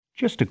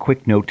Just a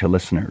quick note to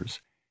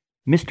listeners.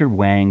 Mr.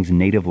 Wang's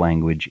native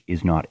language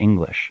is not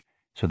English,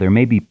 so there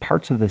may be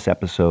parts of this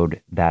episode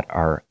that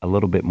are a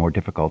little bit more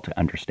difficult to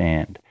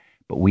understand,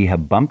 but we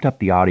have bumped up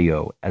the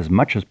audio as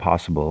much as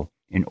possible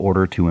in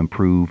order to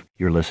improve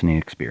your listening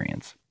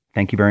experience.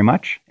 Thank you very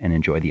much and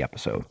enjoy the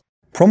episode.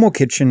 Promo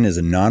Kitchen is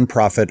a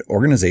nonprofit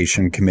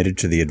organization committed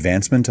to the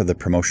advancement of the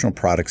promotional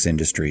products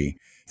industry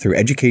through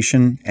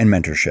education and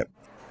mentorship.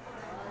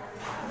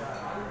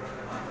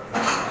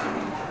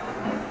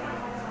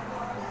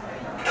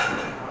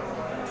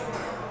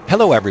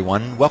 Hello,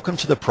 everyone. Welcome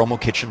to the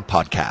Promo Kitchen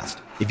podcast.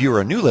 If you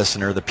are a new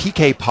listener, the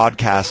PK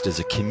podcast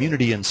is a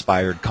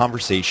community-inspired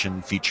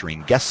conversation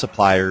featuring guest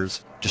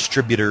suppliers,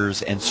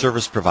 distributors, and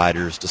service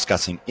providers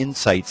discussing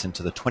insights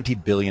into the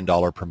 $20 billion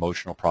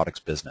promotional products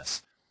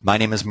business. My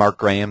name is Mark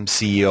Graham,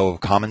 CEO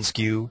of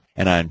commonsku,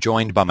 and I am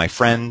joined by my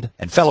friend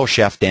and fellow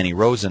chef Danny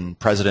Rosen,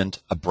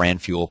 president of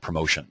Brand Fuel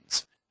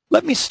Promotions.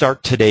 Let me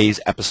start today's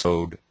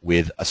episode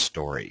with a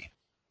story.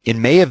 In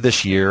May of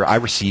this year, I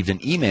received an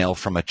email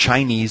from a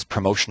Chinese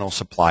promotional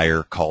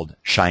supplier called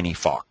Shiny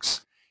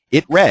Fox.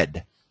 It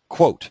read,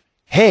 quote,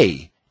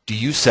 "Hey, do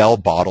you sell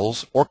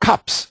bottles or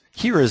cups?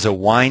 Here is a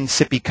wine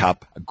sippy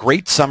cup, a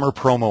great summer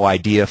promo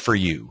idea for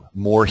you.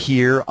 More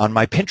here on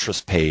my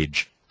Pinterest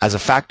page. As a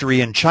factory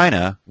in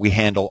China, we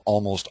handle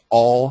almost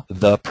all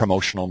the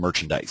promotional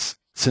merchandise.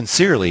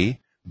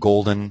 Sincerely,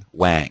 Golden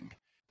Wang."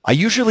 I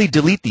usually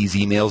delete these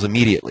emails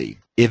immediately,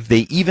 if they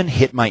even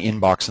hit my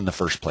inbox in the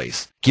first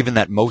place, given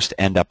that most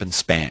end up in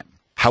spam.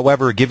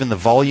 However, given the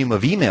volume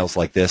of emails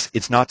like this,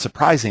 it's not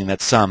surprising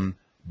that some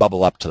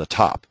bubble up to the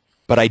top.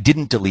 But I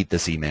didn't delete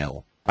this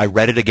email. I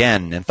read it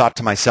again and thought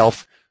to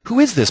myself, who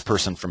is this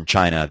person from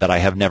China that I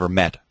have never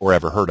met or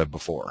ever heard of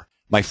before?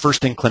 My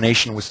first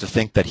inclination was to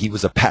think that he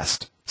was a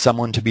pest,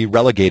 someone to be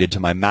relegated to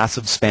my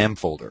massive spam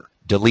folder.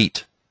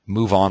 Delete.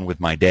 Move on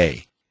with my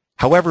day.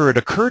 However, it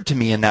occurred to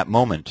me in that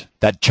moment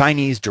that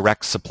Chinese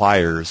direct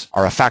suppliers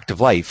are a fact of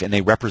life and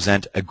they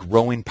represent a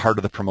growing part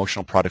of the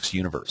promotional products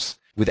universe.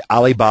 With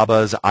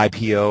Alibaba's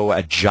IPO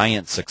a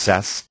giant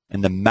success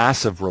and the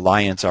massive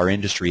reliance our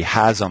industry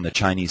has on the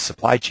Chinese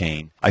supply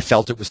chain, I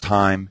felt it was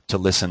time to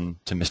listen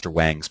to Mr.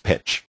 Wang's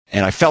pitch.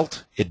 And I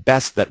felt it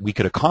best that we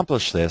could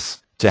accomplish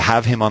this to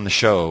have him on the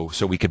show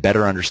so we could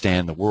better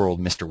understand the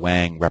world Mr.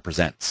 Wang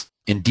represents.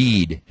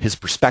 Indeed, his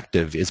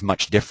perspective is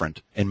much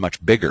different and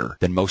much bigger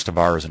than most of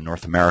ours in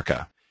North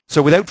America.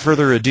 So without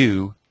further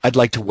ado, I'd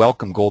like to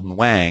welcome Golden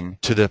Wang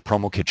to the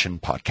Promo Kitchen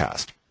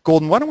podcast.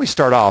 Golden, why don't we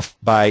start off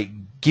by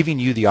giving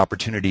you the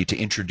opportunity to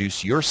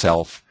introduce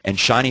yourself and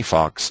Shiny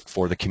Fox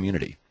for the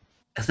community.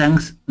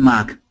 Thanks,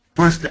 Mark.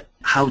 First,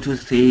 how to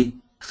say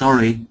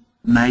sorry.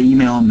 My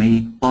email may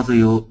bother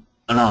you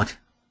a lot.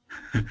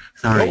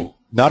 Sorry. Oh.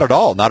 Not at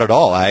all, not at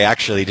all. I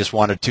actually just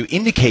wanted to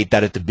indicate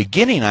that at the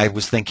beginning I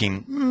was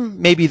thinking,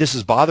 maybe this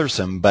is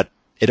bothersome, but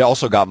it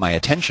also got my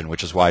attention,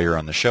 which is why you're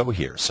on the show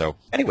here. So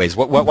anyways,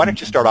 why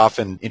don't you start off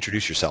and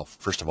introduce yourself,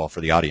 first of all,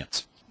 for the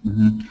audience?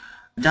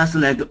 Just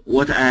like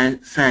what I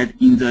said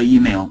in the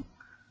email,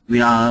 we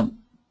are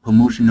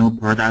promotional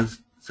products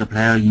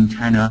supplier in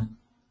China.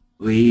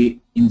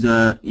 We in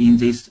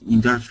this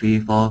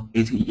industry for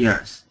 8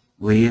 years.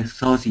 We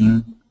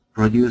sourcing,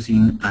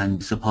 producing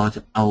and support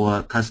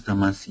our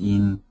customers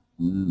in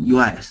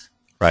US,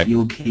 right,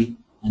 UK,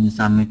 and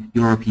some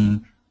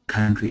European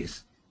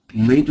countries.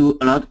 We do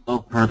a lot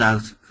of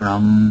products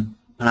from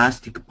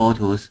plastic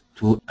bottles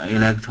to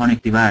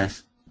electronic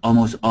device,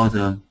 almost all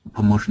the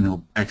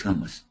promotional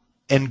items.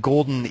 And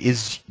Golden,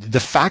 is the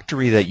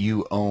factory that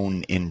you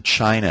own in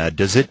China,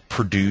 does it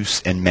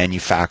produce and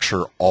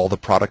manufacture all the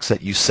products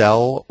that you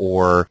sell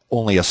or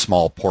only a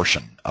small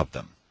portion of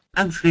them?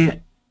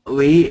 Actually,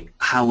 we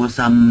have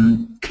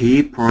some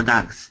key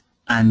products,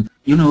 and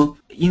in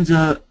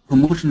the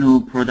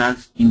promotional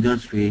products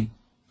industry,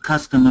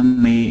 customer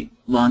may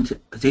want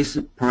this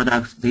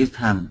product this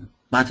time,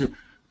 but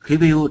he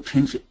will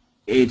change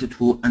it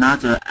to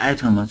another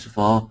items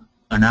for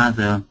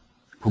another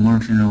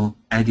promotional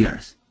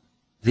ideas.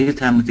 This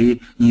time they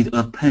need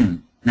a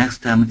pen. Next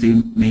time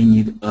they may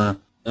need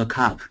a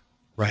cup.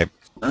 Right.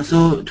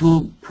 So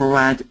to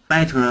provide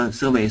better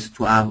service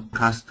to our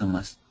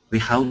customers, we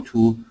have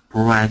to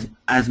provide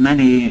as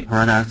many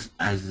products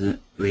as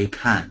we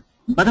can.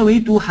 But we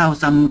do have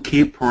some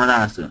key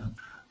products,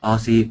 or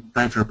say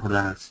better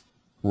products.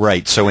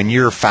 Right. So in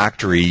your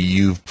factory,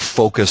 you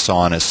focus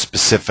on a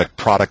specific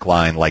product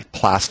line like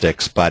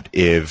plastics, but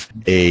if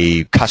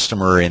a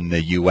customer in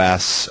the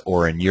US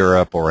or in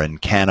Europe or in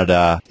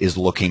Canada is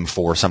looking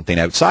for something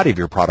outside of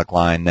your product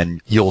line,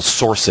 then you'll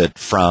source it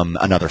from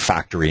another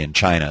factory in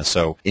China.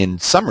 So in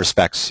some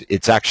respects,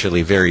 it's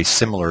actually very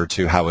similar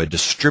to how a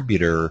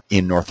distributor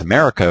in North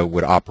America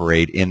would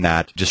operate, in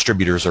that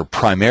distributors are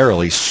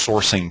primarily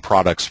sourcing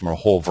products from a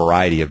whole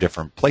variety of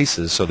different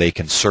places so they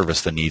can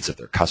service the needs of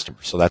their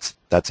customers. So that's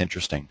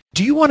interesting.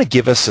 Do you want to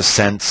give us a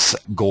sense,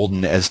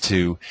 Golden, as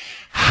to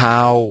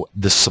how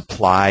the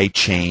supply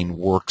chain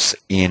works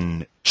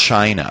in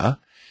China?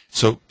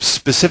 So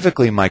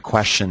specifically, my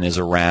question is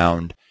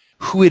around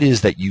who it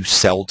is that you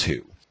sell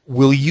to.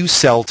 Will you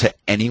sell to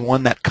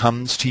anyone that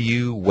comes to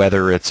you,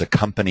 whether it's a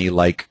company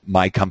like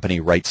my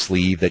company, Right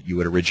Sleeve, that you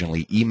had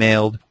originally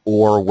emailed,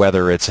 or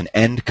whether it's an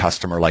end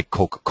customer like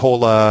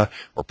Coca-Cola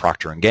or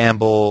Procter &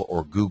 Gamble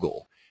or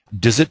Google?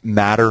 Does it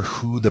matter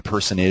who the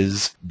person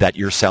is that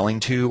you're selling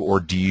to, or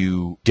do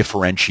you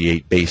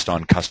differentiate based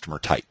on customer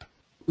type?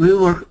 We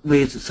work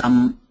with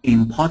some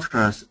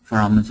importers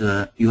from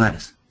the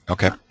U.S.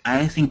 Okay.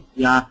 I think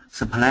they are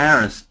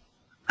suppliers,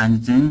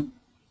 and then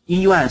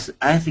in U.S.,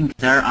 I think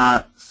there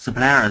are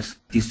suppliers,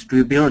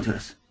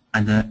 distributors,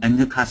 and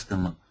end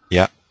customer.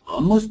 Yeah.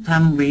 Most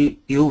time we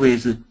deal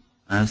with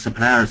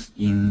suppliers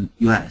in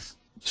U.S.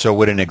 So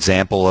would an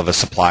example of a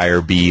supplier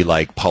be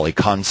like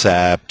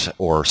Polyconcept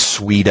or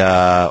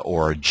Suida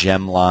or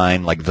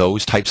Gemline, like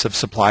those types of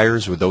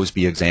suppliers? Would those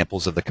be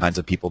examples of the kinds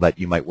of people that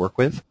you might work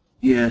with?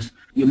 Yes,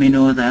 you may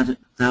know that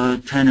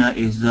China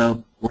is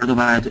the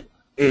worldwide,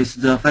 is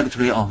the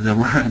factory of the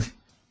world.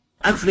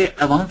 Actually,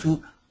 I want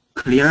to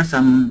clear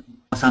some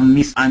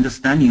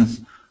misunderstandings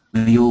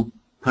when you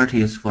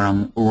purchase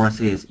from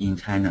overseas in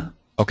China.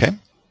 Okay.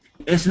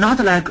 It's not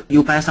like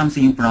you buy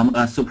something from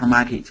a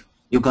supermarket.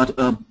 You got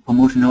a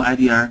promotional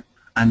idea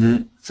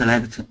and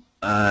select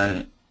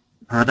a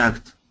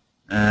product.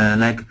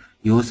 Like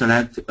you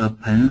select a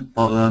pen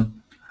for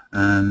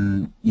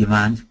an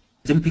event,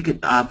 then pick it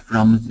up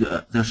from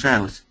the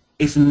shelves.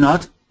 It's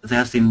not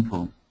that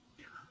simple.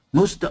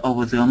 Most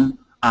of them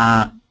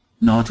are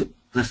not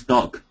the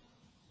stock.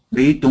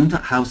 We don't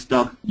have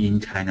stock in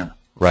China.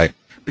 Right.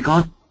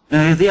 Because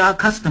they are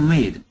custom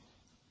made.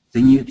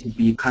 They need to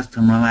be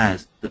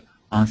customized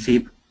on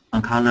shape,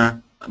 on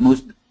color.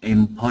 Most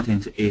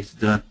important is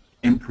the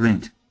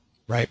imprint.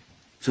 Right.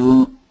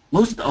 So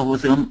most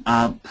of them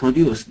are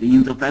produced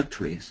in the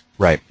factories.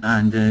 Right.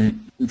 And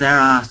there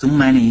are so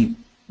many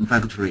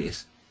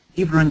factories.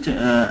 Different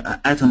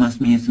items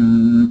means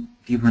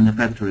different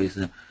factories,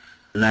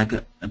 like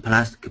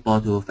plastic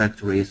bottle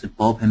factories,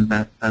 ball pen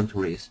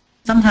factories.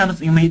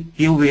 Sometimes you may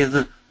deal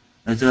with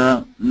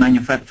the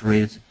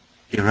manufacturers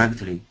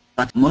directly,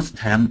 but most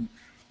time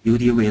you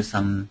deal with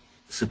some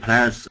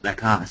suppliers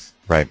like us.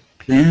 Right.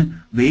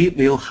 Then we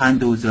will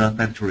handle the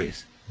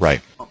factories. Right.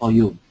 For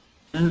you.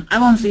 And I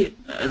want to say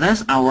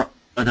that's our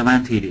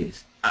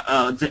advantages.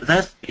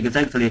 That's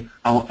exactly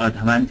our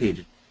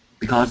advantage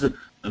because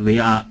we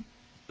are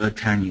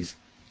Chinese.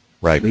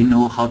 Right. We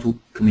know how to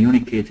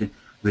communicate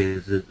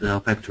with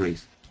the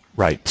factories.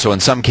 Right. So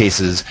in some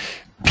cases,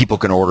 people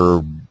can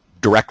order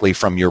directly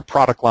from your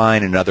product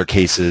line. In other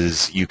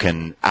cases, you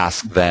can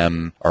ask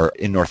them, or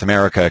in North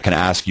America, can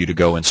ask you to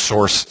go and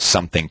source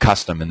something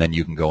custom, and then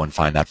you can go and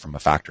find that from a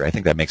factory. I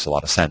think that makes a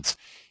lot of sense.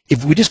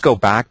 If we just go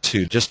back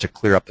to, just to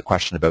clear up the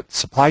question about the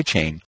supply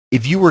chain,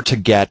 if you were to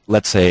get,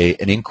 let's say,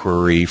 an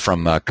inquiry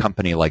from a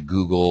company like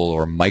Google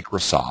or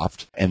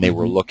Microsoft, and they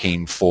were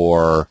looking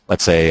for,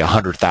 let's say,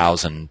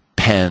 100,000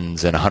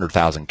 pens and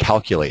 100,000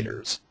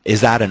 calculators, is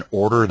that an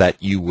order that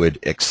you would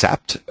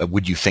accept?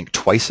 Would you think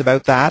twice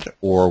about that,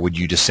 or would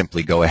you just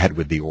simply go ahead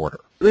with the order?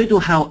 We do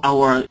have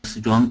our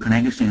strong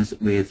connections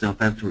with the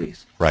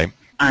factories. Right.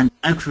 And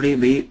actually,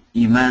 we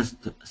invest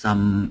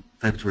some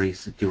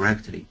factories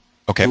directly.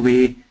 Okay. So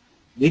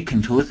we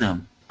control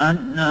them.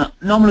 And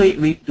normally,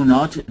 we do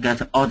not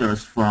get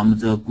orders from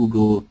the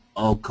Google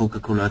or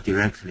Coca-Cola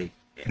directly.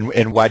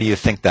 And why do you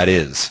think that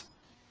is?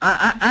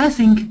 I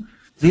think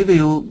they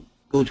will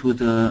go to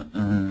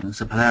the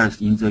suppliers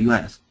in the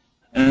U.S.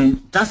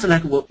 And just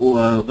like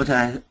what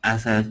I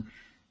said,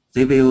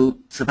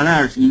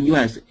 suppliers in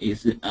U.S.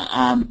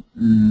 are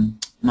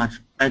much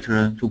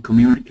better to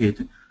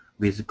communicate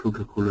with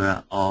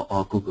Coca-Cola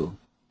or Google.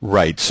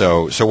 Right.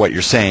 So what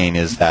you're saying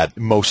is that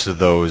most of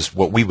those,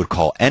 what we would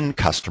call end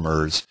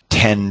customers,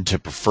 tend to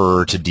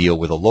prefer to deal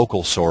with a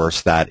local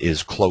source that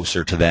is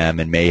closer to them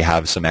and may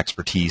have some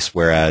expertise,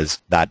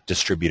 whereas that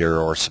distributor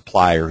or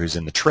supplier who's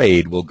in the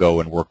trade will go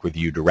and work with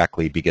you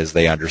directly because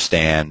they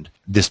understand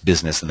this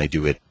business and they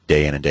do it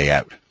day in and day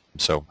out.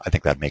 So I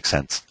think that makes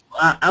sense.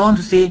 I want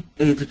to say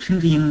it's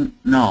changing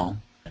now.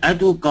 I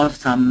do got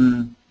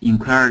some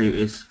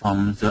inquiries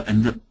from the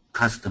end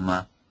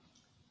customer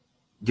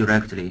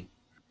directly.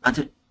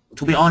 But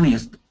to be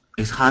honest,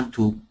 it's hard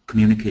to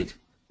communicate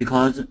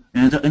because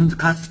the end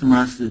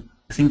customers'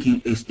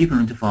 thinking is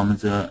different from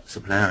the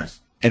suppliers.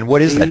 And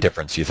what is that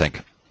difference, you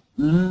think?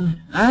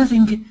 I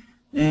think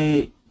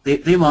they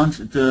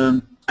want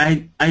the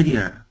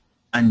idea,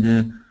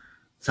 and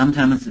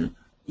sometimes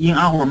in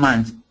our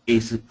minds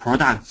it's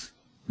products,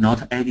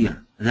 not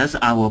idea. That's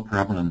our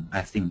problem,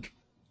 I think.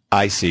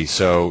 I see.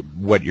 So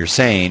what you're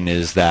saying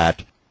is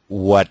that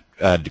what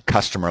a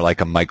customer like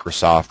a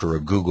Microsoft or a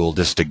Google,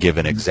 just to give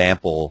an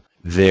example,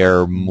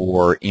 they're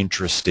more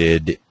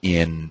interested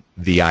in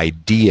the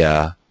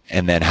idea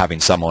and then having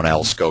someone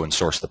else go and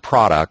source the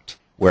product.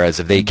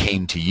 Whereas if they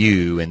came to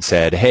you and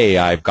said, hey,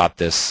 I've got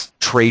this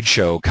trade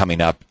show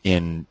coming up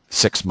in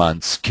 6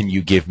 months, can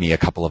you give me a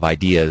couple of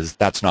ideas?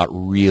 That's not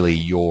really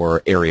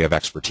your area of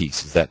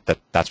expertise. Is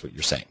that's what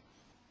you're saying?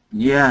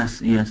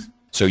 Yes.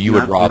 So you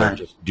would rather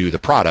just do the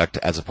product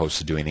as opposed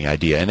to doing the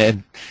idea.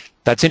 And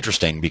that's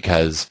interesting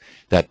because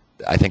That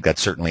I think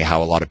that's certainly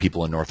how a lot of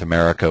people in North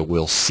America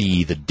will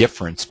see the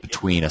difference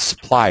between a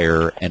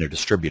supplier and a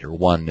distributor.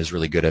 One is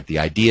really good at the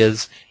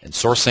ideas and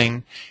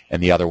sourcing,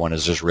 and the other one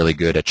is just really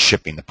good at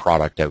shipping the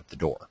product out the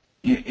door.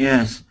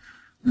 Yes,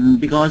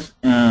 because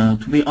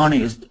to be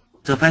honest,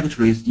 the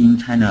factories in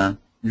China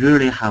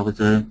really have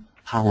the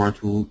power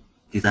to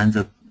design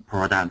the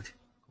product.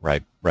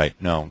 Right.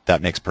 No,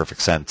 that makes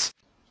perfect sense.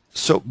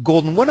 So,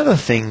 Golden, one of the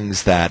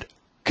things that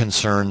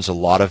concerns a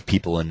lot of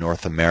people in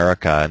North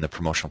America and the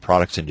promotional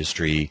products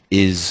industry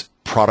is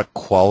product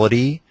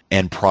quality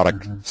and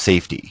product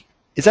safety.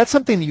 Is that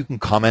something you can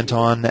comment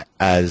on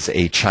as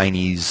a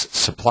Chinese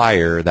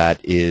supplier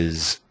that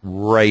is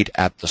right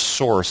at the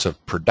source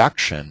of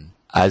production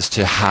as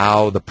to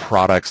how the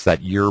products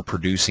that you're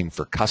producing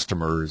for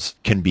customers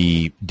can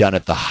be done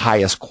at the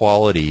highest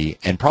quality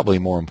and probably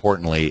more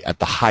importantly at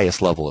the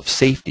highest level of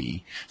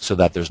safety so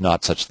that there's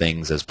not such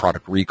things as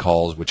product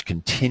recalls which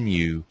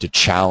continue to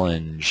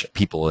challenge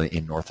people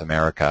in North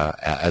America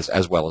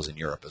as well as in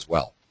Europe as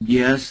well?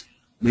 Yes,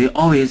 we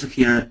always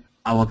hear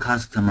our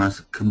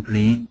customers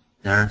complain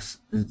they're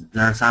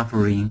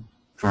suffering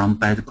from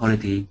bad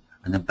quality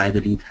and bad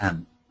lead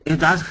time. It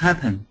does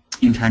happen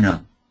in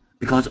China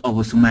because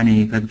of so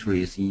many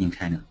factories in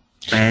China,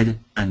 bad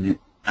and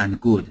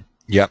good.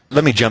 Yeah.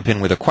 Let me jump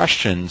in with a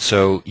question.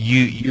 So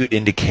you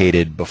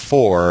indicated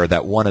before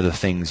that one of the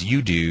things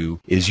you do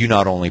is you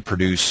not only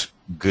produce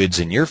goods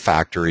in your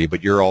factory,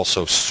 but you're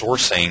also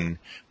sourcing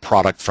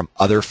product from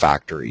other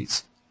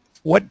factories.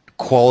 What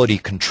quality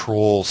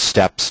control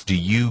steps do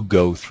you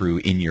go through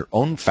in your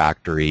own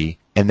factory?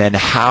 And then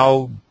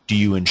how do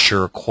you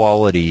ensure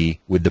quality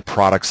with the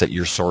products that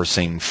you're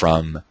sourcing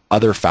from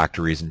other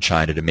factories in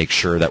China to make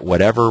sure that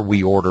whatever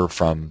we order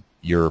from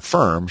your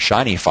firm,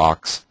 Shiny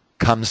Fox,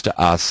 comes to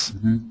us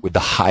with the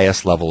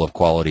highest level of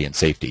quality and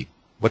safety?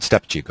 What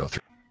steps do you go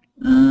through?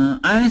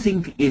 I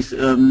think it's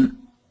a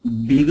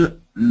big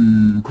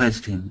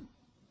question.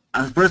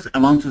 First, I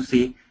want to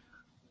say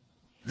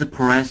the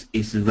price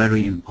is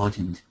very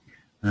important.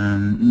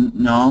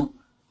 Now,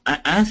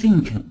 I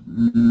think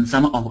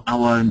some of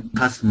our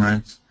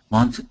customers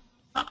want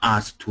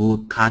us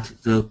to cut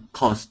the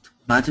cost,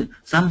 but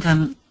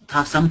sometimes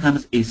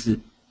it's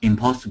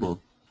impossible.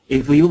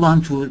 If you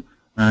want to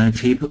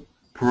cheap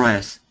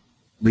price,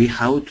 we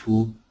have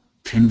to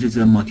change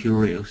the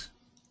materials,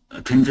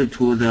 change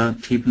to the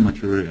cheap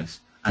materials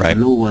and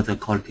lower the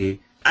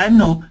quality. I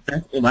know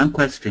that's one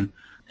question.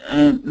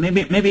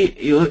 Maybe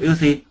you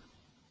say,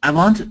 I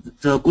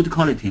want the good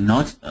quality,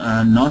 not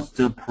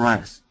the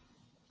price.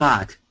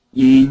 But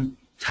in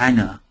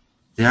China,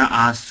 there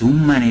are so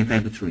many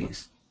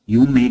factories.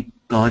 You may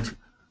got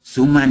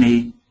so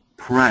many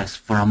price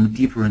from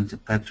different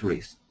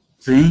factories.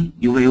 Then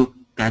you will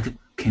get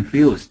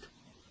confused.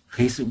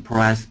 His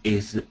price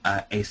is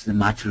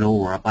much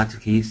lower, but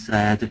he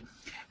said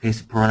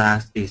his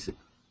product is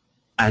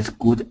as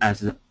good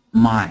as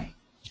mine.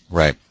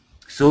 Right.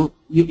 So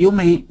you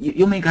may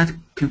get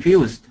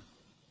confused,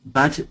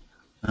 but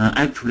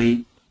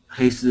actually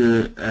his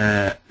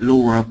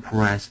lower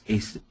price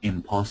is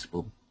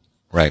impossible.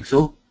 Right.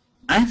 So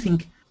I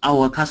think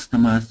our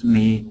customers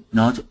may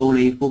not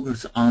only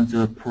focus on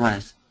the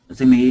price,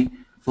 they may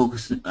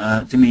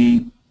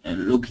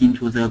look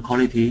into the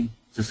quality,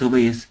 the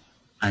service,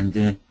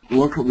 and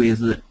work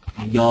with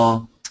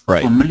your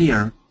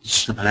familiar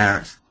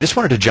suppliers. I just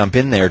wanted to jump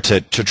in there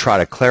to try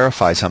to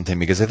clarify something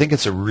because I think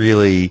it's a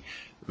really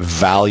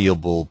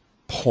valuable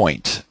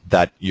point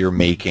that you're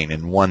making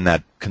and one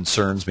that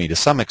concerns me to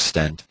some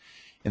extent,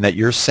 in that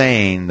you're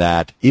saying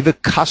that if a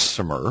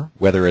customer,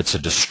 whether it's a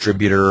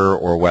distributor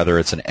or whether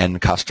it's an end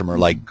customer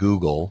like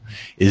Google,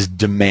 is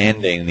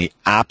demanding the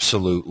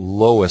absolute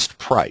lowest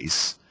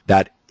price,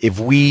 that if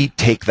we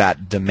take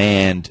that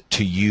demand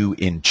to you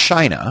in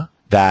China,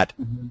 that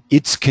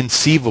it's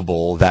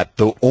conceivable that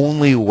the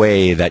only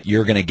way that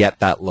you're going to get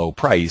that low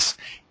price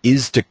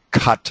is to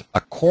cut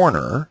a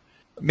corner,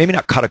 maybe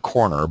not cut a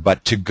corner,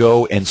 but to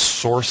go and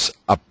source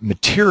a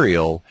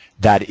material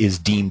that is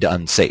deemed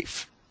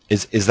unsafe.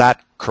 Is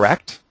that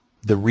correct?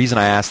 The reason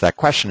I ask that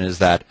question is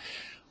that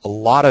a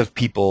lot of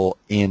people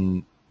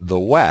in the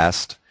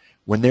West,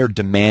 when they're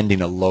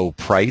demanding a low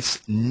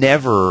price,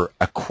 never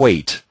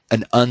equate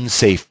an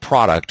unsafe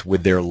product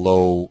with their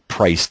low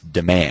price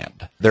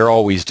demand. They're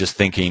always just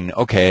thinking,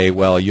 okay,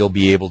 well, you'll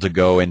be able to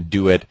go and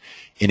do it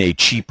in a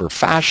cheaper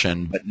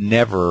fashion, but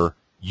never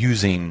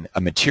using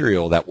a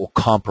material that will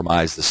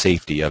compromise the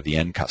safety of the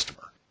end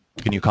customer.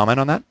 Can you comment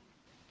on that?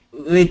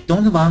 We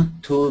don't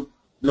want to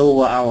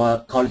lower our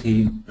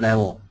quality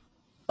level,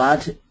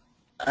 but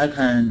I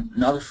can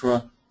not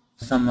sure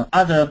some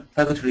other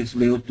factories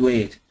will do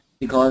it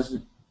because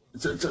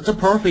the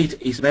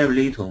profit is very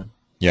little.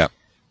 Yeah.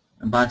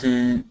 But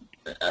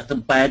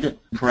the bad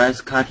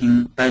price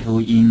cutting battle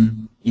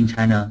in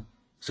China,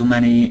 so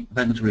many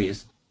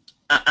factories.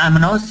 I'm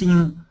not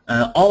saying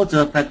all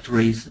the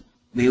factories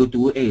will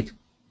do it,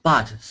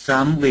 but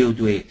some will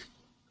do it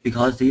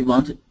because they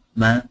want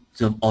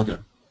the order.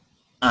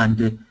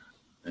 And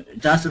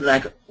just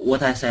like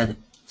what I said,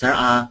 there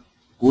are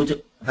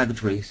good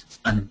factories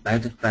and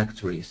bad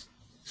factories.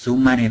 So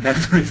many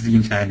factories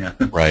in China.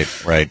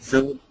 Right, right.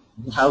 So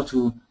you have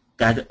to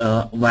get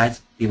a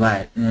wise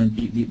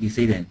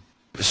decision.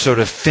 So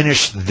to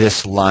finish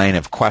this line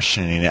of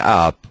questioning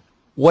up,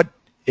 what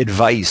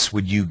advice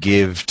would you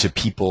give to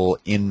people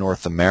in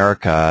North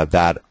America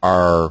that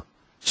are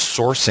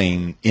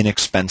sourcing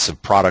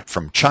inexpensive product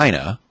from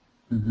China?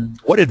 Mm-hmm.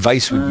 What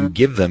advice would you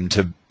give them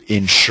to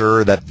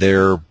ensure that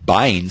they're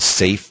buying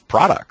safe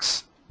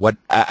products? What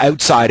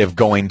outside of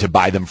going to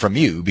buy them from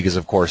you, because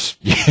of course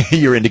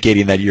you're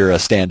indicating that you're a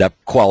stand-up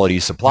quality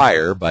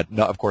supplier, but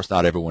no, of course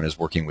not everyone is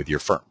working with your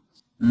firm.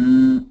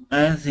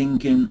 I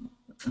think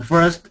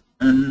first,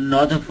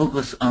 not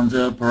focus on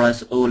the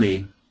price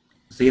only.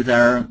 See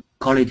their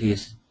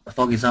qualities.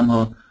 For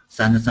example,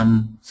 send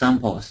some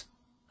samples.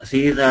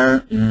 See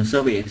their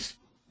service.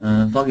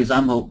 For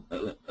example,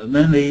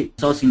 when we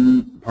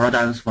sourcing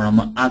products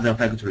from other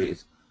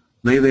factories,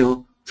 we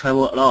will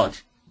travel a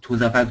lot to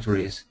the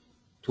factories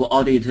to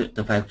audit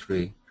the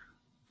factory,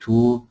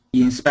 to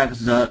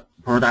inspect the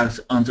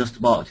products on the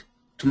spot,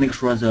 to make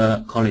sure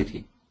the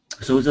quality.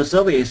 So the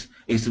service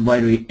is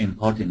very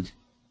important.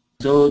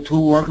 So to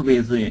work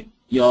with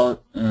your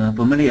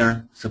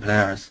familiar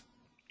suppliers,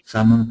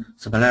 some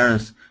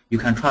suppliers you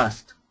can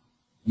trust,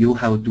 you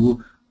have to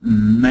do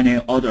many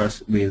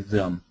orders with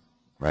them.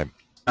 Right.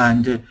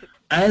 And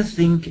I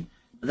think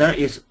there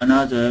is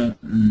another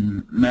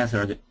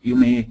method. You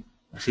may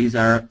see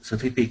their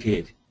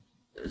certificate.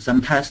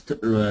 Some test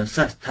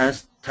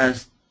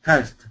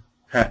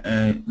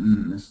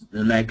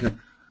like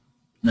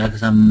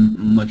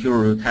some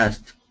material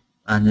test,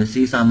 and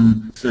see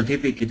some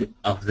certificate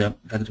of the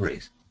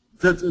factories.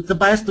 The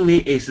best way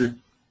is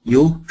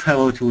you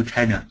travel to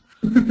China.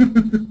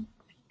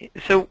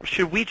 So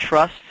should we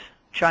trust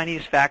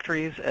Chinese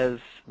factories as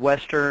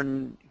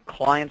Western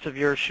clients of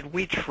yours? Should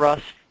we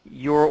trust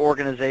your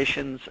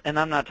organizations? And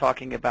I'm not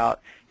talking about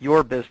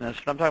your business,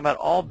 but I'm talking about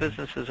all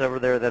businesses over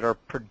there that are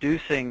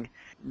producing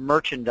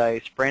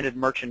merchandise, branded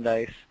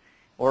merchandise,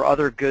 or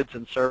other goods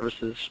and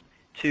services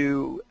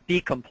to be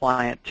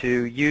compliant,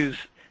 to use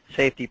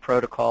safety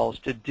protocols,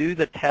 to do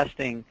the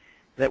testing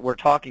that we're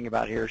talking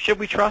about here. Should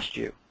we trust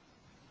you?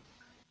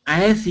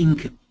 I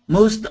think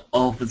most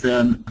of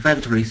the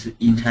factories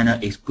in China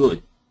is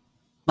good,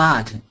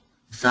 but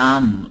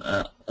some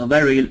a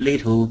very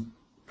little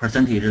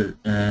percentage,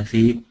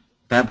 say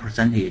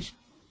 5%,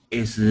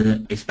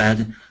 is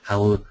bad,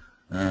 have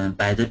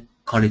bad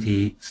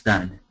quality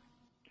stand.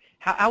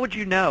 How would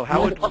you know?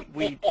 How would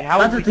we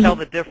tell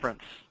the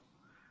difference?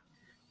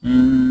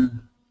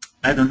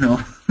 I don't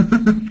know.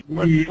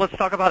 Let's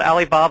talk about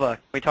Alibaba.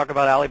 We talk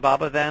about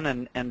Alibaba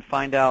then and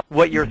find out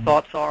what your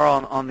thoughts are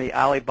on the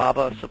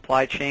Alibaba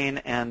supply chain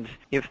and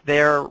if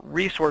their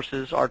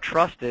resources are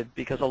trusted,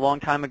 because a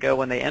long time ago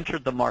when they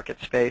entered the market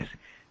space,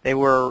 they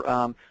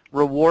were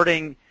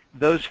rewarding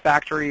those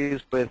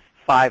factories with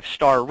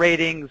 5-star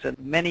ratings, and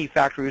many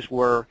factories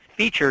were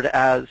featured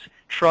as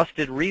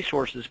trusted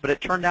resources, but it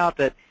turned out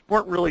that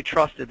weren't really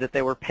trusted, that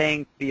they were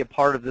paying to be a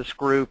part of this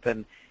group,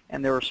 and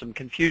there was some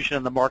confusion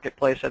in the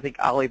marketplace. I think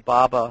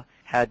Alibaba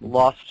had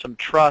lost some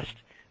trust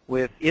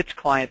with its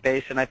client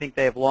base, and I think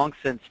they have long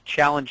since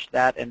challenged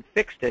that and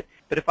fixed it.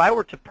 But if I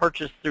were to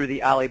purchase through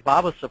the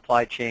Alibaba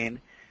supply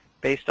chain,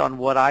 based on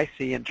what I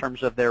see in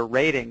terms of their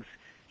ratings,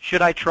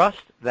 should I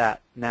trust that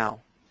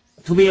now?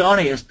 To be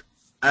honest,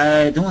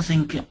 I don't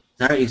think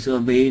there is a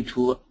way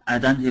to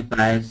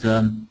identify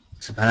the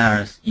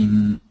suppliers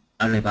in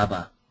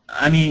Alibaba.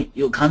 I mean,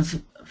 you can't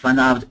find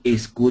out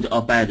it's good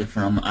or bad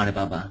from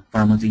Alibaba,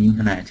 from the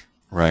internet.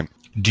 Right.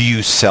 Do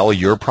you sell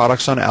your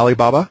products on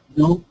Alibaba?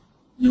 No.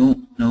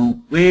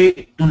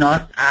 We do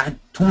not add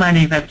too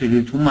many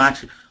factories, too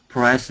much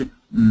price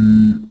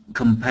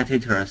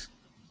competitors,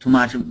 too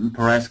much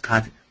price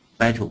cut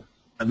battle.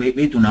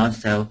 We do not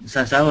sell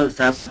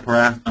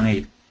products on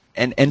it.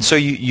 And so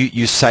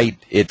you cite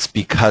it's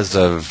because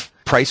of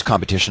price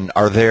competition.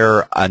 Are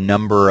there a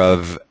number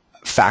of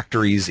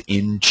factories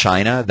in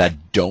China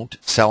that don't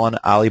sell on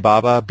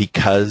Alibaba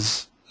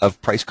because of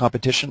price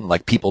competition,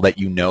 like people that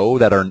you know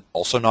that are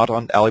also not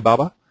on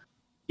Alibaba?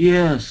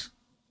 Yes,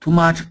 too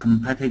much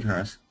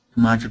competitors,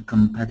 too much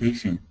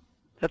competition.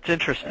 That's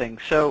interesting.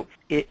 So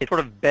it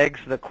sort of begs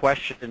the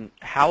question,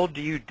 how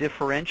do you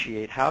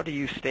differentiate? How do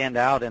you stand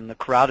out in the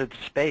crowded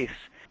space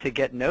to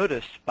get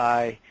noticed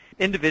by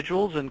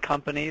individuals and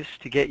companies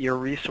to get your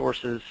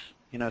resources,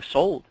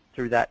 sold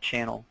through that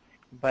channel?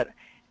 But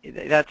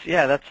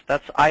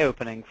that's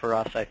eye-opening for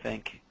us, I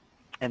think,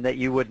 and that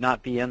you would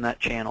not be in that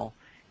channel.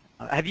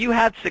 Have you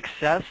had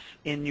success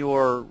in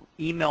your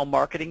email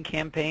marketing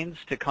campaigns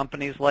to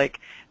companies like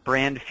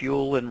Brand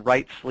Fuel and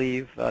Right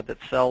Sleeve that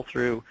sell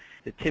through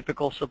the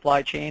typical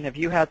supply chain? Have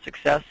you had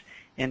success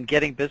in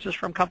getting business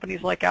from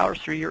companies like ours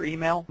through your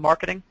email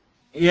marketing?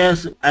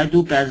 Yes, I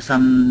do get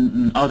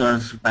some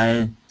orders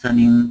by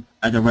sending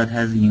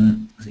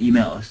advertising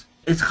emails.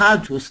 It's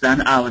hard to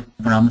stand out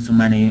from so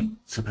many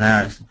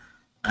suppliers.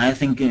 I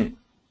think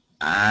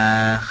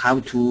I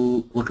have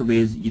to work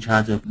with each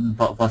other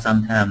for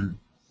some time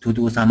to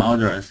do some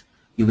orders.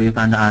 you will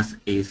find us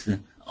is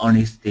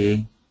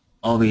honesty,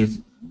 always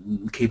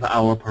keep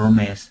our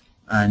promise,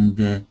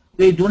 and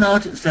we do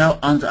not sell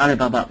on the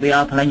Alibaba. We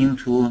are planning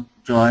to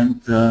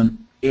join the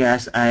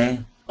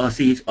ASI or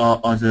SEED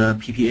or the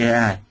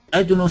PPAI.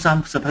 I do know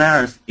some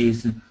suppliers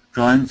is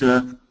join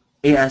the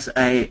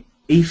ASI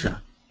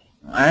Asia.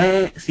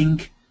 I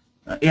think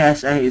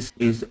ASI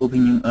is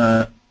opening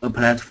a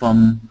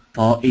platform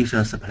for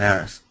Asia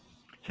suppliers.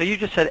 So you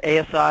just said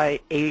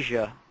ASI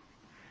Asia.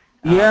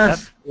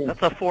 Yes.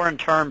 That's a foreign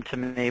term to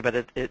me, but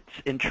it's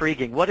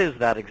intriguing. What is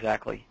that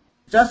exactly?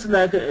 Just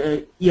like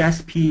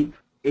ESP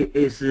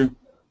is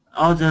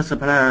all the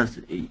suppliers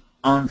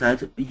on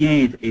that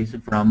unit is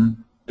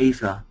from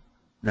Asia,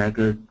 like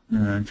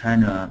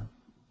China,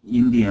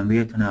 India,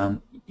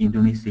 Vietnam,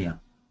 Indonesia.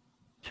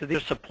 So these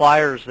are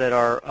suppliers that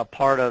are a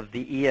part of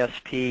the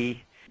ESP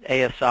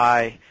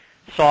ASI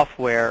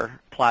software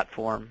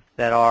platform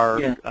that are,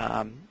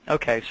 Yeah.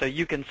 Okay, so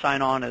you can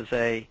sign on as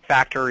a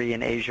factory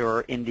in Asia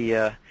or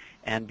India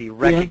and be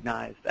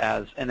recognized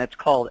as, and it's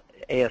called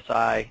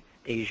ASI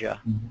Asia.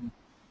 Mm-hmm.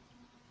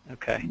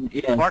 Okay.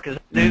 Yeah. Mark, is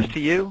that news to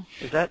you?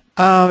 Is that?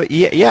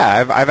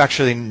 Yeah. I've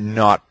actually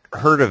not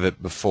heard of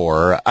it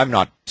before. I'm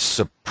not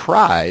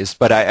surprised,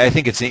 but I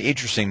think it's an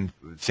interesting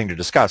thing to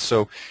discuss.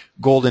 So,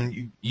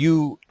 Golden,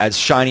 you as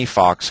Shiny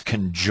Fox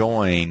can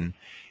join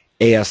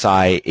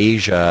ASI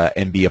Asia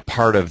and be a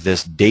part of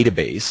this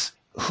database.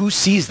 Who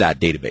sees that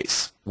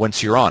database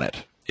once you're on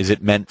it? Is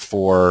it meant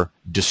for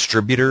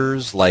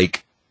distributors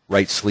like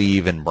Right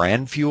Sleeve and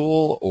Brand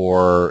Fuel,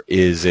 or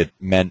is it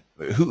meant,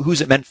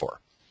 who's it meant for?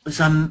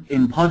 Some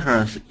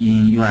importers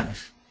in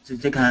U.S. so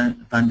they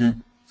can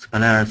find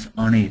suppliers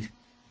on it.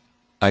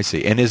 I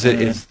see. And is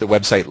the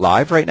website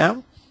live right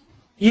now?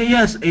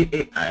 Yes,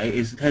 it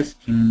is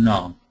testing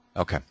now.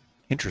 Okay.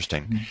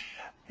 Interesting.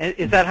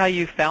 Is that how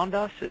you found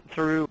us,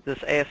 through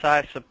this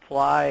ASI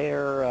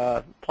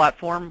supplier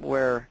platform,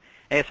 where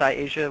ASI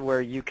Asia,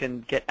 where you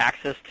can get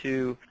access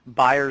to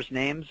buyers'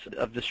 names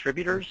of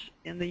distributors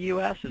in the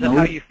U.S.? Is that No.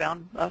 how you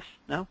found us?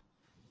 No?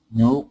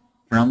 No,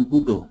 from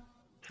Google.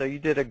 So you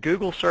did a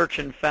Google search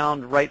and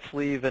found Right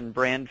Sleeve and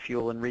Brand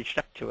Fuel and reached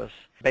out to us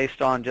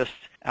based on just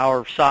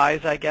our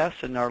size, I guess,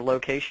 and our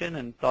location,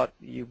 and thought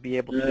you'd be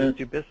able to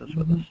do business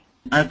with us.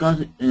 I got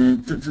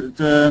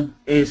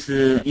is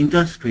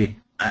industry.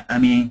 I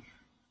mean,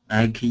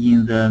 like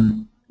in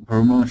the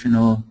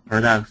promotional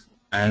products,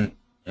 I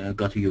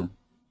got you.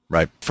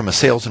 Right. From a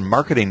sales and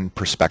marketing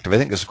perspective, I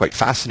think this is quite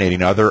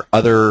fascinating. Are there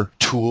other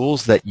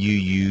tools that you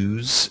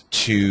use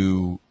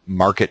to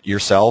market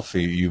yourself?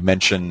 You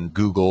mentioned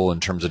Google in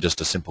terms of just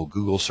a simple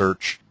Google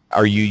search.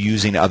 Are you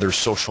using other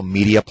social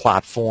media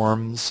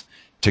platforms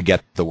to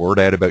get the word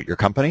out about your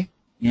company?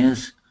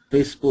 Yes,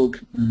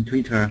 Facebook,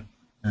 Twitter,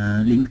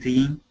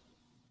 LinkedIn.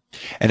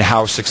 And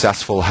how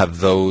successful have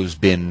those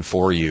been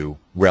for you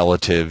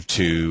relative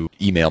to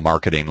email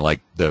marketing,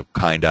 like the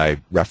kind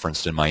I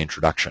referenced in my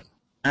introduction?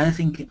 I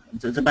think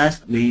the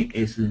best way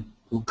is to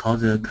call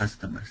the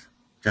customers.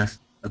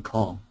 Just a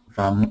call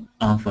from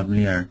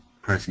unfamiliar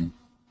person.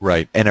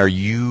 Right. And are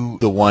you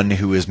the one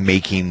who is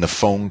making the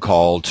phone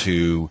call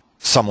to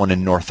someone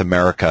in North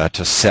America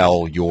to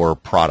sell your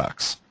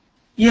products?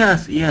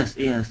 Yes,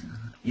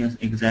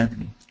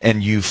 exactly.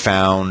 And you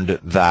found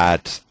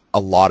that a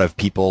lot of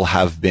people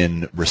have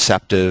been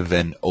receptive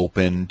and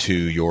open to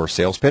your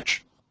sales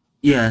pitch?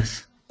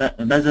 Yes, by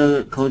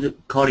the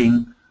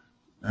calling,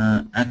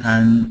 I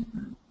can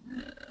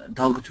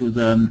talk to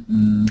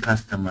the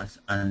customers,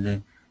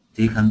 and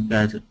they can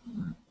get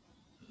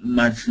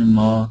much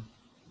more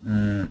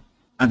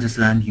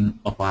understanding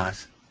of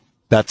us.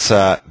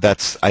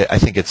 I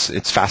think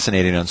it's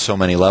fascinating on so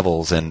many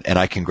levels, and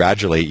I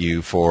congratulate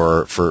you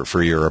for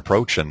your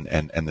approach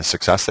and the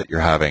success that you're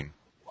having.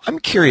 I'm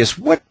curious,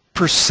 what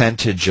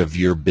percentage of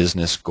your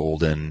business,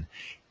 Golden,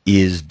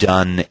 is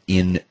done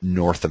in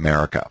North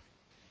America?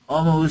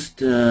 Almost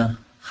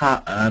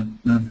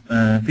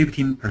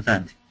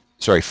 15%.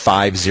 Sorry,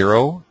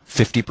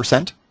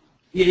 50%?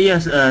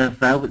 Yes,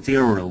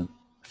 50.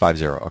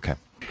 50, okay.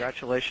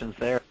 Congratulations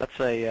there. That's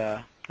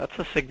a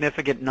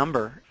significant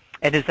number.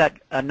 And is that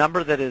a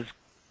number that is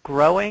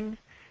growing,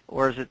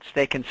 or does it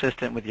stay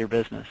consistent with your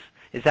business?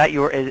 Is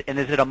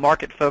it a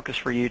market focus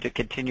for you to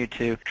continue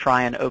to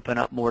try and open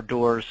up more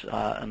doors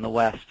in the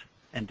West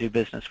and do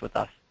business with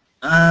us?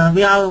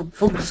 We are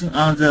focusing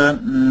on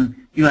the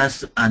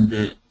U.S. and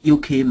the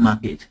UK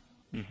market.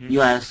 Mm-hmm.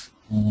 U.S.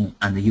 And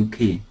the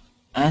UK.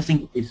 I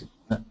think it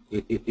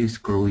is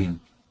growing.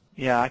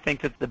 Yeah, I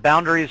think that the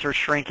boundaries are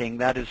shrinking.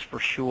 That is for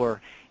sure.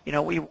 You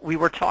know, we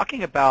were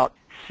talking about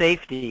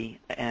safety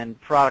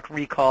and product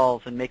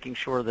recalls and making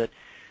sure that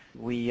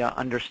we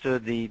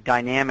understood the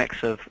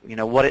dynamics of,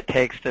 what it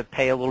takes to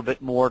pay a little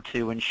bit more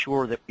to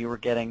ensure that we were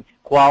getting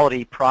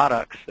quality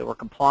products that were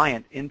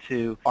compliant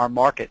into our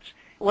markets.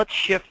 Let's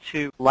shift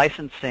to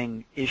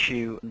licensing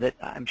issue that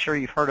I'm sure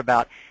you've heard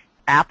about.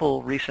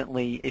 Apple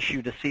recently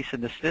issued a cease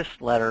and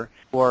desist letter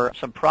for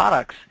some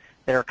products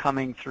that are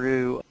coming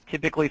through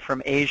typically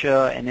from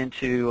Asia and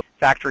into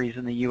factories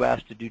in the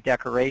U.S. to do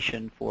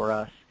decoration for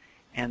us.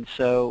 And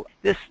so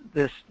this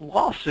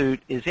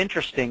lawsuit is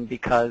interesting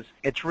because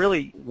it's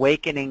really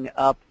wakening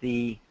up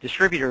the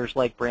distributors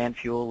like Brand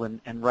Fuel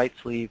and Right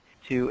Sleeve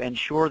to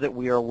ensure that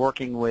we are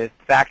working with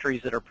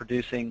factories that are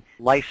producing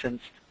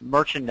licensed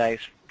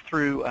merchandise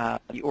through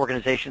the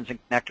organizations and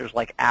connectors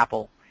like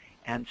Apple.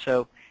 And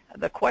so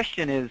the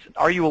question is,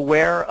 are you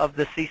aware of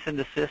the cease and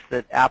desist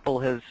that Apple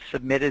has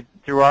submitted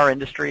through our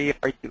industry?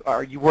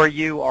 Are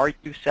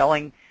you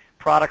selling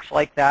products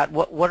like that?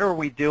 What are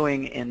we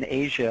doing in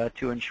Asia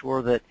to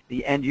ensure that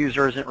the end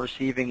user isn't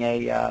receiving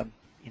an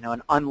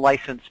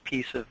unlicensed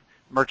piece of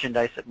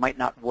merchandise that might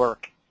not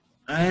work?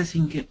 I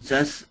think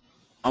that's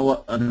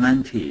our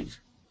advantage.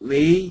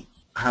 We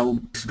have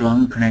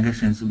strong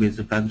connections with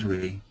the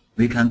factory.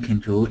 We can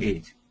control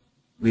it.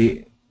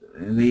 We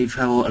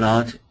travel a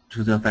lot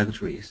to the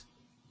factories.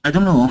 I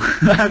don't know.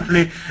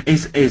 Actually,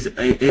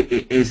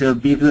 it's a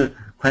big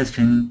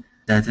question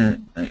that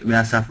we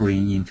are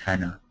suffering in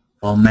China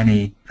for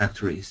many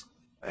factories.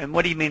 And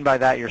what do you mean by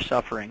that, you're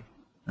suffering?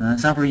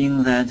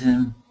 Suffering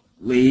that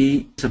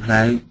we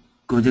supply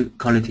good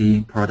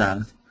quality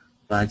products,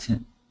 but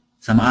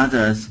some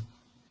others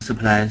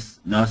supply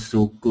not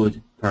so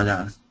good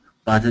products,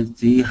 but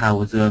they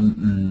have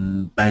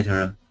the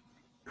better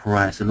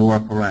price, lower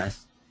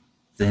price.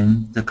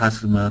 Then the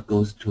customer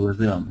goes to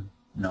them,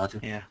 not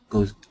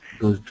goes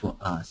to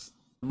us.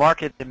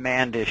 Market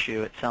demand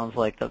issue, it sounds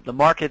like. The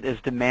market is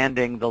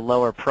demanding the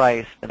lower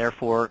price, and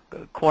therefore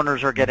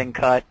corners are getting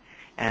cut,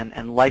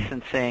 and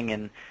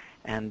licensing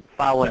and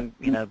following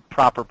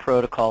proper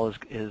protocol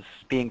is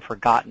being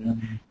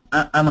forgotten.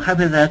 I'm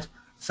happy that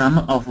some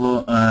of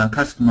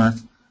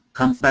customers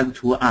come back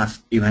to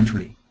us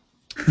eventually.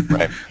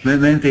 Right.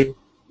 when they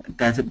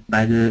get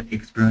better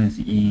experience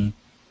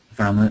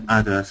from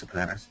other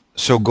suppliers.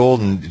 So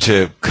Golden,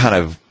 to kind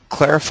of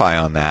clarify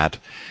on that,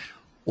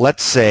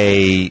 let's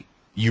say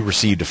you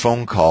received a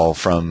phone call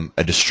from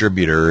a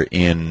distributor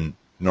in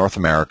North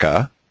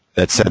America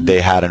that said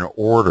they had an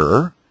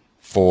order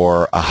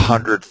for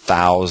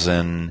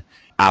 100,000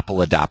 Apple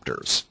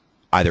adapters,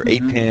 either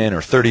 8-pin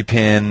or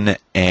 30-pin,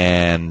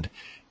 and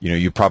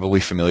you're probably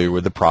familiar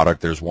with the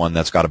product. There's one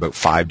that's got about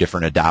 5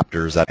 different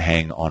adapters that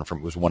hang on from.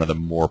 It was one of the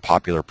more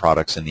popular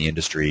products in the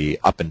industry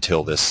up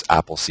until this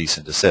Apple cease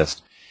and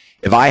desist.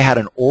 If I had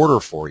an order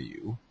for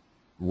you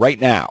right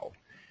now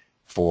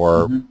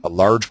for a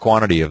large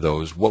quantity of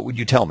those, what would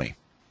you tell me?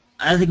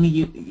 I think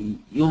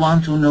you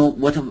want to know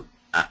what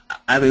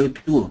I will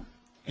do.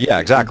 Yeah,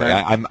 exactly.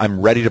 I'm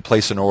ready to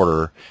place an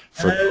order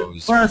for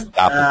those first,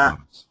 Apple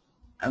products.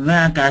 When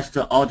I get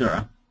the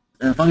order,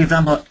 for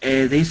example,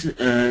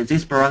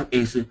 this product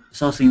is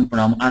sourcing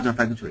from other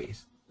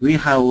factories. We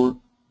have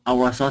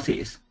our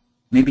sources.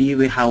 Maybe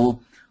we have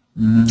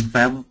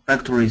 5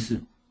 factories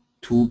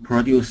to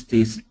produce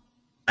this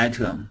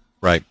item.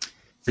 Right.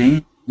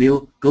 Then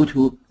we'll go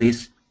to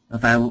these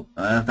 5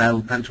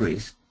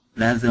 factories,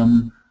 let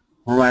them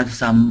provide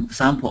some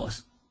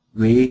samples.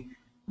 We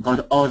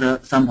got all the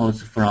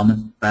samples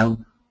from 5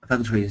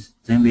 factories.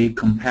 Then we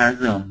compare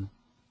them,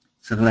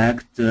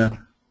 select the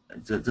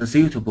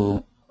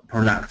suitable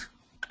product.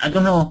 I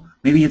don't know,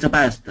 maybe the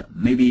best,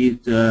 maybe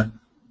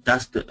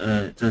just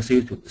the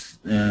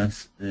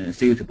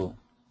suitable.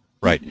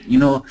 Right.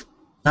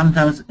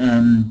 Sometimes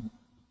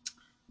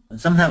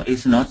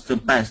it's not the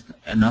best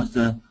and not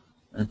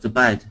the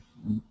bad,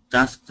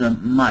 just the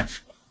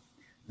match.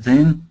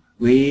 Then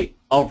we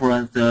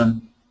offer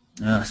the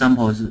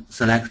samples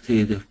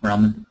selected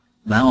from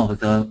one of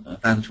the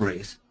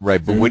factories.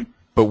 Right,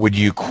 but would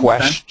you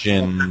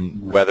question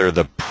whether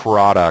the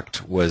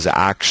product was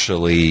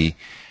actually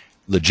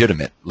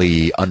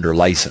legitimately under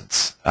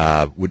license?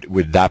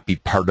 Would that be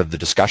part of the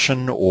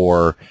discussion,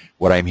 or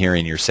what I'm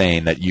hearing you're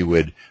saying that you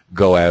would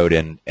go out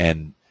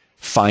and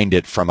find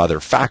it from other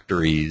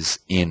factories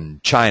in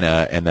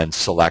China and then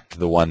select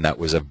the one that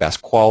was of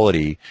best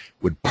quality?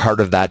 Would part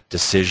of that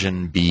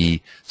decision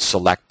be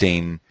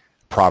selecting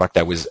product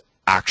that was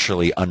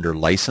actually under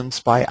license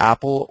by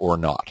Apple or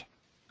not?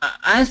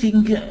 I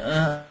think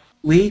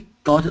we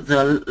got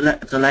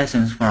the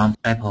license from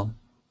Apple.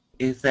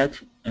 Is that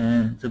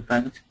the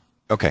fact?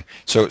 Okay,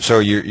 so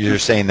you're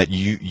saying that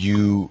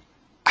you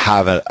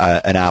have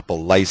an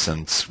Apple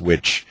license,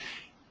 which,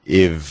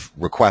 if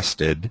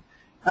requested,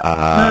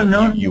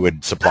 you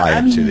would supply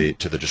it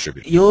to the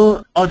distributor.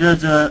 You order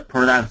the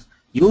product,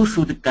 you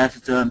should get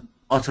the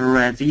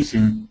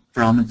authorization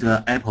from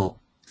the Apple.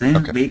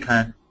 Then we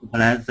can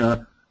supply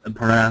the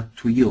product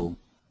to you.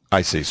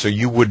 I see. So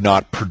you would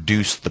not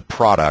produce the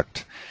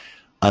product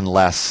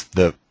unless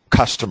the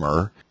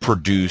customer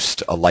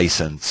produced a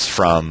license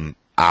from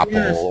Apple,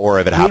 yes, or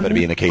if it happened to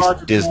be in the case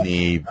of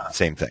Disney,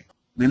 same thing.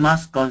 We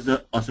must get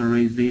the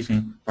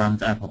authorization from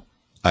the Apple.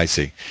 I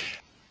see.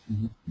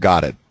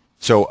 Got it.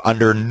 So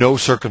under no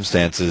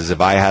circumstances,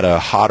 if I had a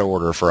hot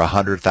order for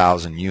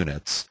 100,000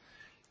 units,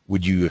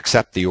 would you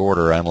accept the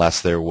order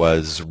unless there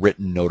was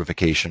written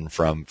notification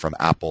from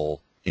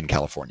Apple in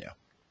California?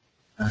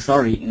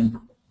 Sorry,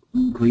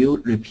 could you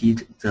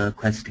repeat the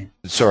question?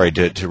 Sorry,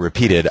 to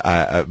repeat it,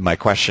 my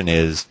question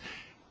is,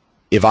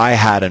 if I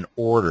had an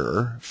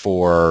order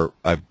for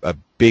a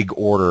big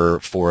order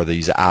for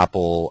these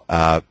Apple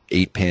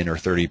 8-pin or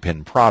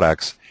 30-pin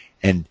products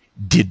and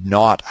did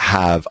not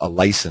have a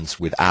license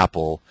with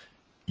Apple,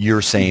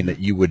 you're saying that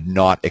you would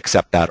not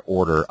accept that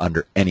order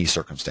under any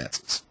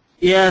circumstances?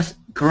 Yes,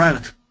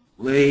 correct.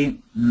 We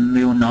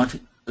will not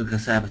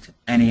accept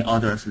any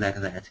orders like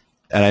that.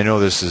 And I know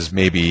this is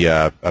maybe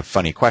a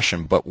funny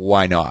question, but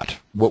why not?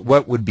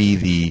 What would be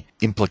the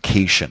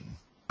implication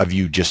of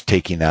you just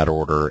taking that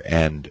order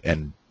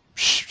and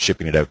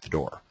shipping it out the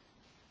door?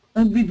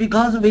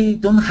 Because we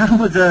don't have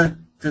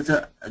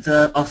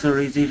the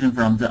authorization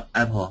from the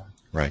Apple.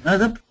 Right. Now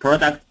the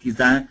product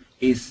design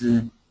is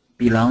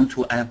belong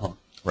to Apple.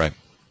 Right.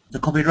 The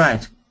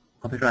copyright.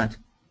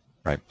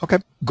 Right. Okay.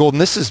 Golden,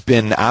 this has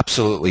been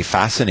absolutely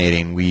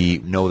fascinating. We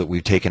know that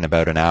we've taken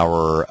about an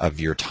hour of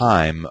your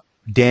time.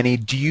 Danny,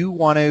 do you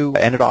want to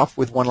end it off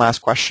with one last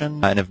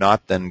question? And if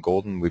not, then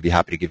Golden, we'd be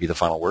happy to give you the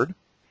final word.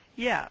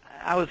 Yeah,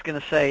 I was going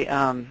to say,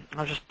 I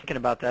was just thinking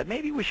about that.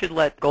 Maybe we should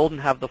let Golden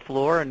have the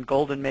floor, and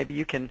Golden, maybe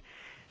you can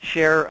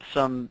share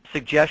some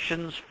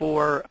suggestions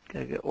for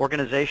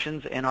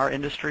organizations in our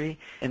industry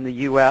in the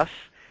U.S.,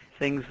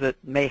 things that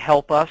may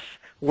help us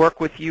work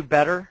with you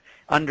better,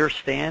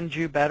 understand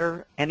you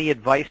better, any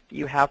advice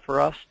you have for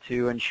us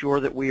to ensure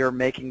that we are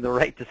making the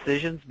right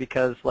decisions,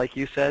 because like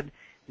you said,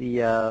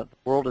 the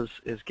world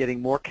is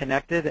getting more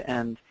connected,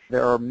 and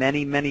there are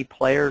many, many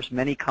players,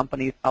 many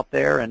companies out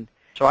there, and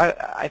so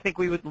I think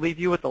we would leave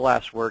you with the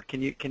last word.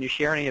 Can you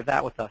share any of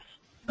that with us?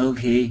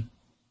 Okay,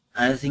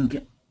 I think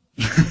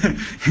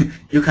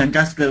you can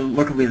just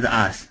work with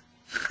us.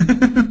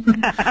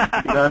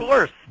 Of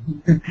course.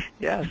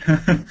 Yes.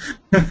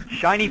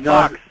 Shiny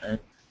fox.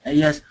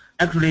 Yes,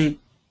 actually,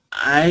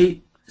 I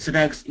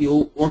suggest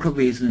you work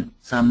with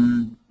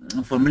some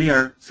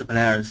familiar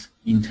suppliers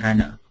in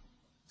China.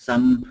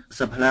 Some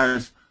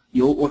suppliers,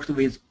 you worked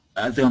with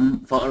them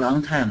for a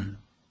long time.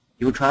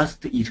 You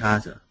trust each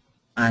other,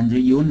 and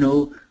you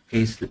know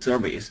his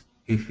service,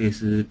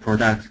 his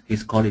product,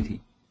 his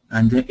quality.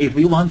 And if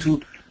you want to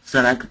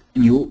select a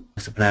new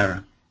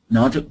supplier,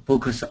 not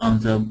focus on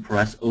the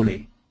price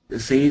only.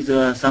 See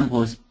the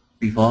samples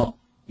before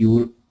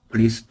you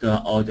place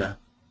the order,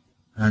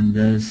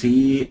 and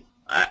see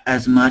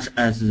as much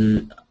as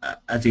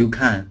you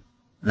can,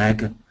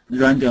 like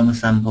random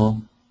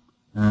sample,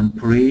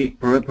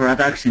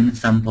 pre-production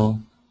sample,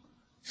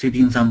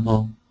 shipping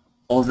sample,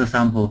 all the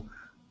sample,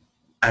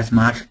 as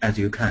much as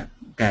you can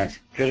get.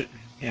 Good,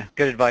 yeah,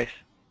 good advice.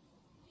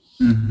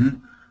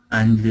 And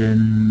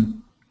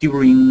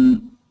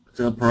during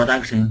the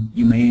production,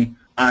 you may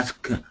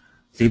ask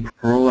they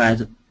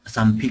provide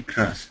some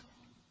pictures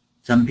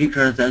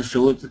that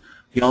shows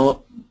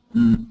your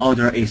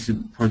order is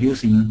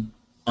producing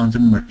on the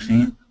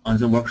machine, on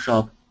the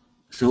workshop,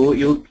 so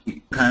you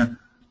can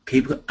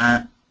keep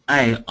an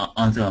eye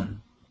on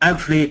them.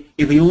 Actually,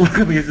 if you work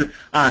with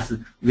us,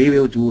 we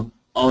will do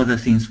all the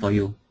things for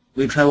you.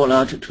 We travel a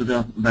lot to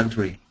the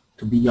factory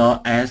to be your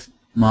eyes,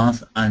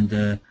 mouth,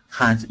 and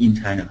hands in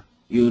China.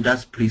 You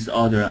just place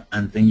order,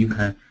 and then you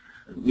can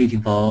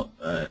waiting for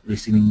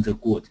receiving the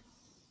good.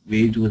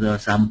 We do the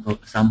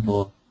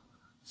sample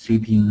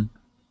shipping,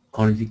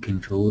 quality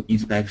control,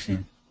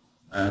 inspection,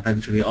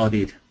 factory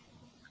audit,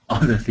 all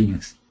the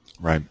things.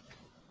 Right.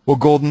 Well,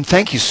 Golden,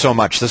 thank you so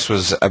much. This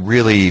was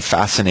really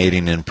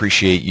fascinating, and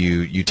appreciate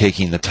you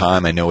taking the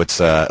time. I know it's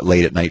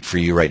late at night for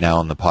you right now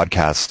on the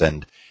podcast,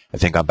 and I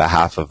think on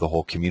behalf of the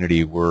whole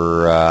community,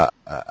 we're,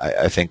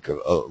 I think,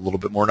 a little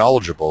bit more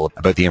knowledgeable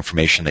about the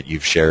information that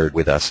you've shared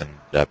with us, and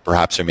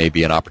perhaps there may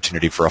be an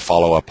opportunity for a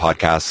follow-up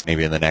podcast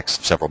maybe in the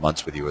next several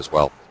months with you as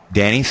well.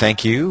 Danny,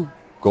 thank you.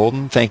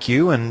 Golden, thank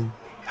you, and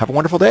have a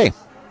wonderful day.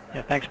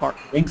 Yeah, thanks, Mark.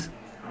 Thanks.